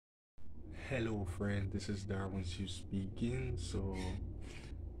Hello, friend. This is Darwin Sue speaking. So,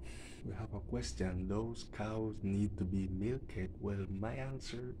 we have a question. Those cows need to be milked? Well, my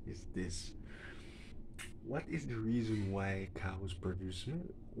answer is this. What is the reason why cows produce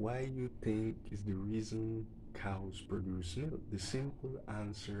milk? Why you think is the reason cows produce milk? The simple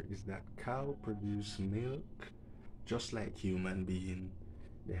answer is that cow produce milk just like human being.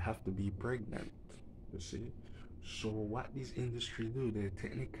 They have to be pregnant, you see. So what this industry do, they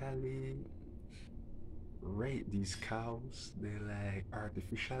technically rape these cows. They like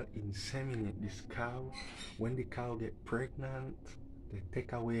artificial inseminate this cow. When the cow get pregnant, they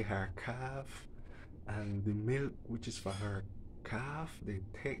take away her calf, and the milk which is for her calf, they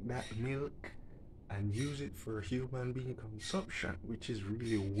take that milk and use it for human being consumption, which is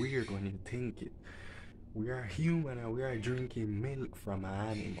really weird when you think it. We are human and we are drinking milk from an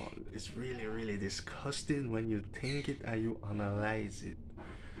animal. It's really, really disgusting when you think it and you analyze it.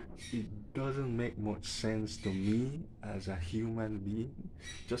 It doesn't make much sense to me as a human being.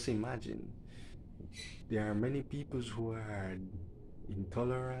 Just imagine, there are many people who are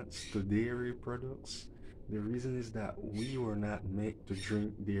intolerant to dairy products. The reason is that we were not made to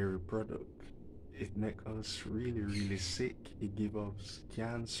drink dairy product. It makes us really, really sick. It gives us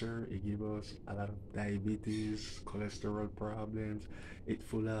cancer. It gives us a lot of diabetes, cholesterol problems. It's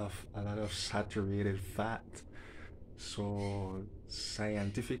full of a lot of saturated fat. So,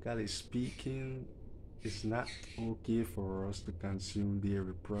 scientifically speaking, it's not okay for us to consume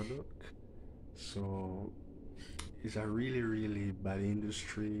dairy product. So, it's a really, really bad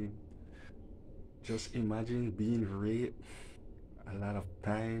industry. Just imagine being raped a lot of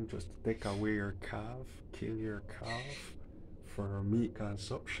time just to take away your calf, kill your calf for meat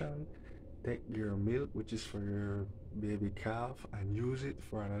consumption, take your milk, which is for your baby calf, and use it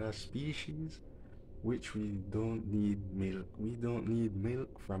for another species, which we don't need milk. We don't need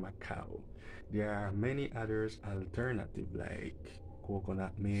milk from a cow. There are many others alternative like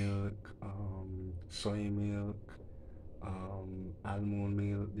coconut milk, soy milk, almond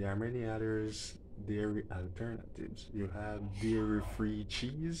milk. There are many others dairy alternatives. You have dairy-free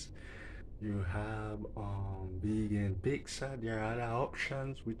cheese. You have vegan pizza. There are other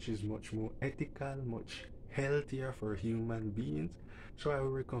options which is much more ethical, much healthier for human beings. So I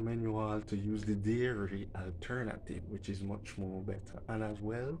would recommend you all to use the dairy alternative, which is much more better. And as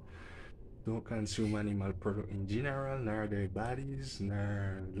well, don't consume animal product in general, nor their bodies,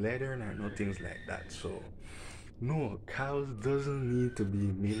 nor leather, nor no things like that. So no, cows doesn't need to be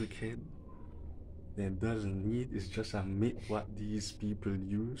milked. They doesn't need. It's just a myth what these people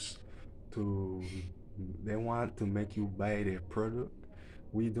use to. They want to make you buy their product.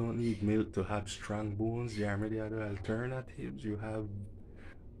 We don't need milk to have strong bones. There are many other alternatives. You have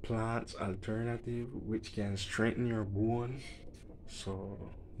plants alternative which can strengthen your bone. So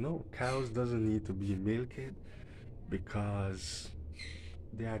no, cows doesn't need to be milked because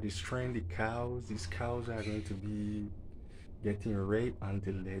they are destroying the cows. These cows are going to be getting raped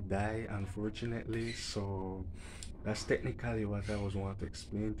until they die, unfortunately. So that's technically what I was want to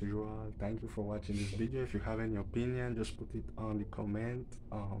explain to you all. Thank you for watching this video. If you have any opinion, just put it on the comment.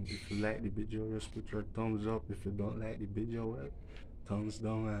 If you like the video, just put your thumbs up. If you don't like the video, well, thumbs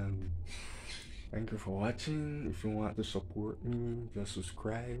down. And thank you for watching. If you want to support me, just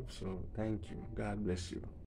subscribe. So thank you. God bless you.